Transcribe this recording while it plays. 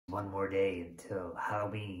One more day until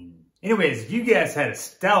Halloween. Anyways, UGAZ had a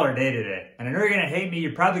stellar day today. And I know you're gonna hate me,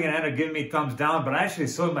 you're probably gonna end up giving me thumbs down, but I actually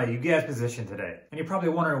sold my UGAZ position today. And you're probably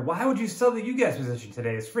wondering, why would you sell the UGAZ position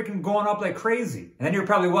today? It's freaking going up like crazy. And then you're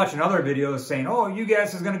probably watching other videos saying, oh,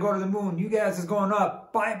 UGAZ is gonna go to the moon, UGAZ is going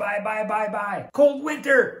up, buy, buy, buy, buy, buy. Cold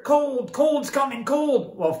winter, cold's coming,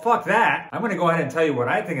 cold. Well, fuck that. I'm gonna go ahead and tell you what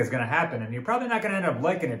I think is gonna happen, and you're probably not gonna end up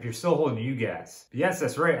liking it if you're still holding UGAZ. But yes,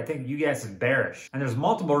 that's right, I think UGAZ is bearish. And there's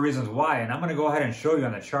multiple reasons why, and I'm gonna go ahead and show you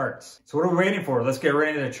on the charts. So what are we waiting for? Let's get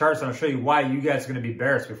right into the charts and I'll show you why UGAZ is going to be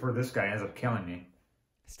bearish before this guy ends up killing me.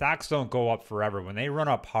 Stocks don't go up forever. When they run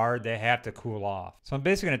up hard, they have to cool off. So I'm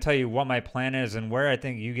basically going to tell you what my plan is and where I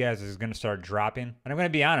think UGAZ is going to start dropping. And I'm going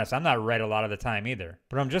to be honest, I'm not right a lot of the time either.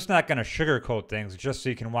 But I'm just not going to sugarcoat things just so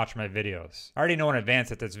you can watch my videos. I already know in advance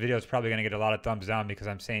that this video is probably going to get a lot of thumbs down because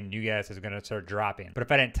I'm saying UGAZ is going to start dropping. But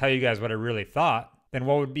if I didn't tell you guys what I really thought, then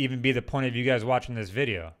what would even be the point of you guys watching this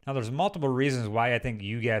video? Now, there's multiple reasons why I think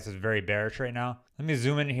UGAZ is very bearish right now. Let me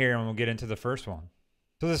zoom in here and we'll get into the first one.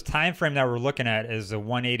 So this time frame that we're looking at is the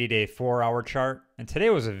 180-day 4-hour chart. And today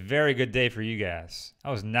was a very good day for UGAZ.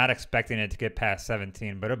 I was not expecting it to get past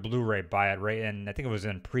 17, but it blew right by it, right in, I think it was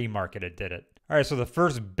in pre-market it did it. All right, so the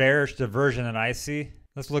first bearish diversion that I see,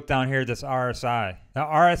 let's look down here at this RSI. Now,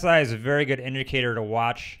 RSI is a very good indicator to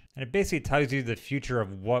watch. And it basically tells you the future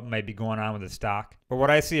of what might be going on with the stock. But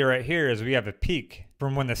what I see right here is we have a peak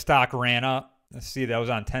from when the stock ran up. Let's see, that was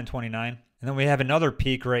on 1029. And then we have another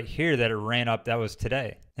peak right here that it ran up, that was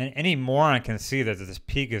today. And any moron can see that this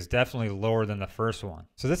peak is definitely lower than the first one.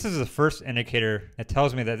 So this is the first indicator that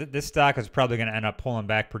tells me that this stock is probably going to end up pulling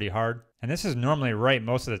back pretty hard. And this is normally right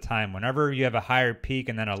most of the time. Whenever you have a higher peak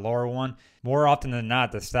and then a lower one, more often than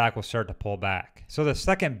not, the stock will start to pull back. So the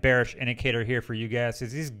second bearish indicator here for you guys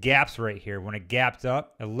is these gaps right here. When it gapped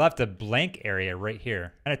up, it left a blank area right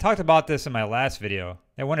here. And I talked about this in my last video,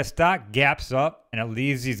 that when a stock gaps up and it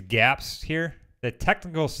leaves these gaps here, the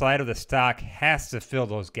technical side of the stock has to fill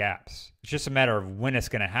those gaps. It's just a matter of when it's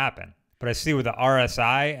going to happen. But I see with the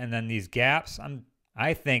RSI and then these gaps,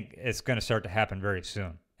 I think it's going to start to happen very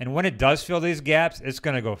soon. And when it does fill these gaps, it's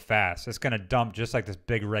going to go fast. It's going to dump just like this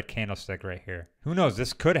big red candlestick right here. Who knows?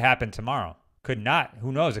 This could happen tomorrow. Could not.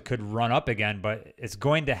 Who knows? It could run up again, but it's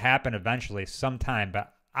going to happen eventually sometime.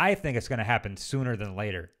 But I think it's going to happen sooner than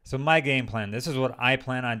later. So my game plan, this is what I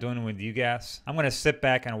plan on doing with UGAZ. I'm going to sit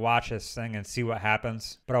back and watch this thing and see what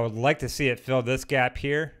happens. But I would like to see it fill this gap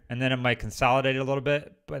here, and then it might consolidate a little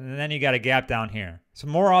bit. But then you got a gap down here. So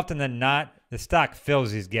more often than not, the stock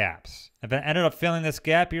fills these gaps. If it ended up filling this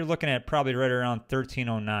gap, you're looking at probably right around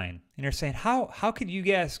 1309. And you're saying, how could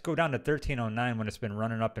UGAZ go down to 1309 when it's been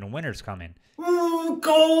running up and winter's coming? Ooh,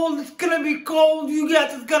 cold, it's gonna be cold,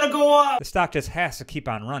 UGAZ is gonna go up. The stock just has to keep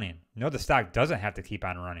on running. No, the stock doesn't have to keep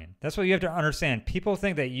on running. That's what you have to understand. People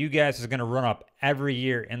think that UGAZ is going to run up every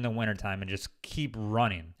year in the wintertime and just keep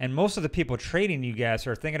running. And most of the people trading UGAZ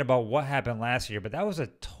are thinking about what happened last year, but that was a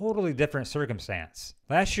totally different circumstance.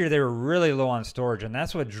 Last year, they were really low on storage, and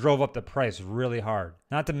that's what drove up the price really hard.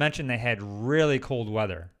 Not to mention they had really cold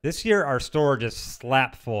weather. This year, our storage is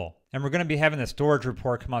slap full. And we're going to be having the storage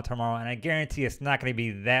report come out tomorrow, and I guarantee it's not going to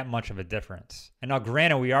be that much of a difference. And now,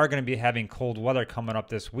 granted, we are going to be having cold weather coming up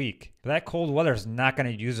this week, but that cold weather is not going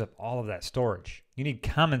to use up all of that storage. You need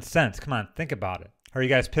common sense. Come on, think about it. Are you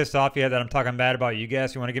guys pissed off yet that I'm talking bad about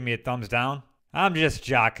UGAZ? You want to give me a thumbs down? I'm just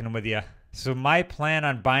joking with you. So my plan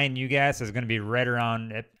on buying UGAZ is going to be right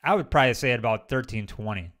around, I would probably say at about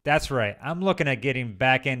 1320. That's right. I'm looking at getting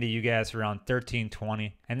back into UGAZ around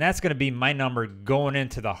 1320. And that's going to be my number going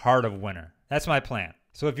into the heart of winter. That's my plan.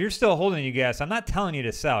 So if you're still holding UGAZ, I'm not telling you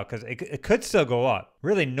to sell because it could still go up.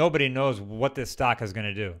 Really, nobody knows what this stock is going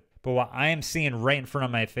to do. But what I am seeing right in front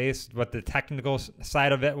of my face, what the technical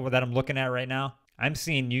side of it that I'm looking at right now, I'm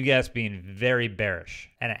seeing UGAZ being very bearish,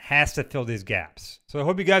 and it has to fill these gaps. So I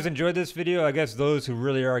hope you guys enjoyed this video. I guess those who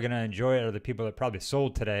really are going to enjoy it are the people that probably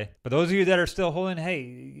sold today. But those of you that are still holding, hey,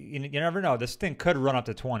 you never know. This thing could run up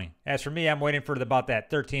to 20. As for me, I'm waiting for about that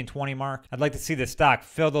 1320 mark. I'd like to see the stock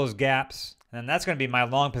fill those gaps. And that's going to be my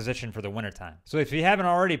long position for the wintertime. So if you haven't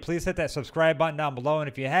already, please hit that subscribe button down below. And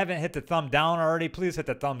if you haven't hit the thumb down already, please hit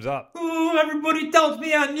the thumbs up. Ooh, everybody tells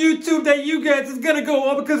me on YouTube that UGAZ is gonna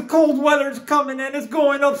go up because cold weather's coming and it's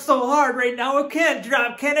going up so hard right now. It can't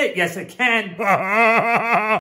drop, can it? Yes, it can.